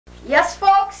Yes,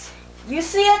 folks, you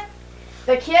see it.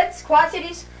 The kids, Quad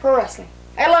Cities Pro Wrestling.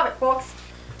 I love it, folks.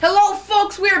 Hello,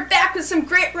 folks. We are back with some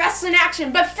great wrestling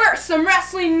action, but first, some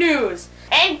wrestling news.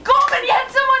 And Goldman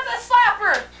hits him with a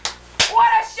slapper. What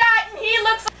a shot, and he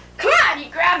looks like... Come on, he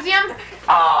grabs him.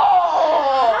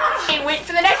 Oh! And wait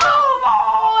for the next move.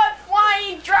 Oh, a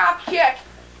flying drop kick.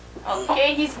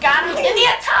 Okay, he's got him in the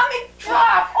atomic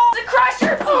drop. Oh, the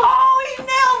Crusher. Oh, he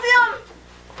nailed him.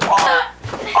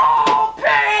 Oh,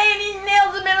 pain. He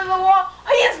nails him into the wall.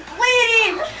 He is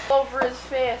bleeding over his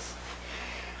face.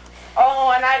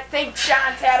 Oh, and I think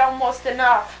Sean's had almost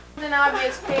enough. It's an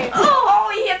obvious pain.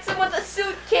 Oh, he hits him with a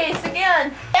suitcase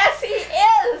again. Yes, he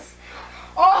is.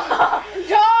 Oh,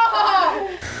 no.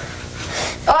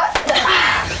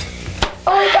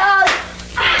 Holy cow!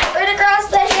 Right across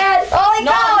the head. Holy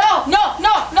cow!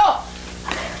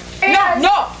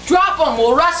 No, drop him.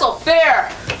 We'll wrestle fair.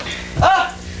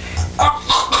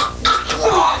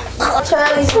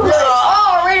 Charlie's good.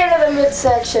 Oh, right into the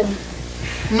midsection.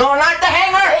 No, not the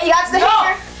hanger. He got the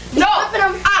hanger. He's whipping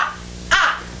him.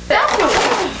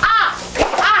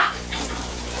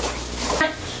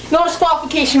 No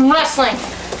disqualification wrestling,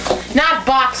 not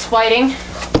box fighting.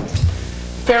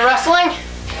 Fair wrestling?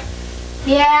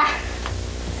 Yeah.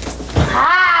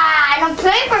 I don't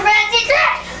play for fancy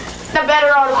trick. The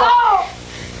better out of it.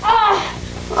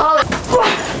 Holy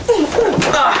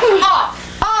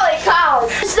cow!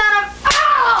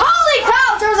 Holy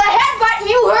cow! There was a headbutt and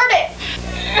you heard it.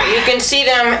 You can see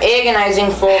them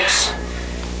agonizing, folks.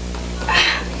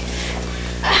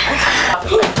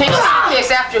 Takes a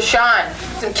kick after Sean.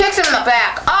 And kicks him in the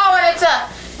back. Oh, and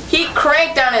he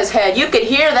cranked on his head. You could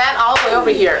hear that all the way over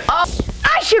here. Oh.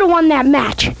 I should have won that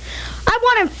match. I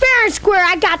won him fair and square.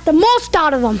 I got the most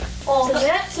out of them.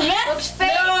 Looks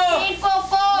painful,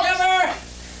 folks. Never.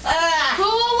 Who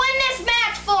will win this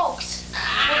match, folks?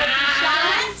 Will it be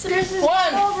Sean? This is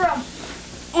One. over him.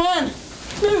 1,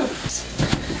 2.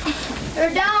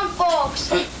 They're down,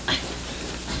 folks.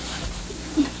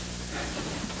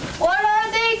 What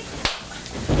are they?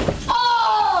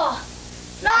 Oh!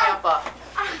 No! Kampa.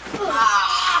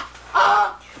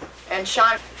 And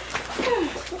Sean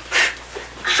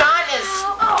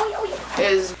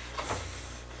is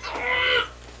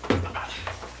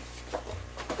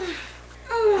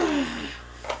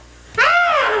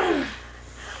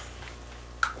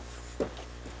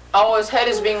oh, his head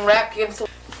is being wrapped against the...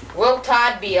 Will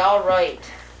Todd be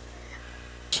alright?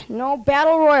 No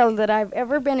battle royal that I've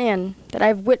ever been in that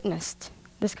I've witnessed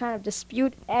this kind of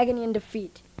dispute, agony, and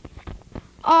defeat.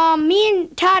 Me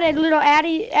and Todd had a little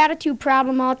attitude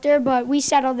problem out there, but we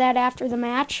settled that after the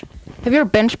match. Have you ever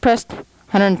bench pressed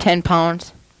 110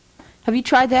 pounds? Have you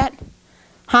tried that?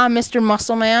 Huh, Mr.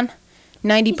 Muscle Man?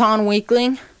 90-pound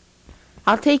weakling?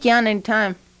 I'll take you on any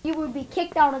time. You would be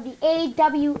kicked out of the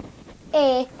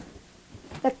AWA,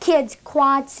 the Kids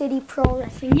Quad City Pro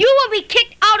Wrestling. You will be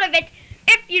kicked out of it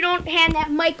if you don't hand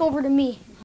that mic over to me.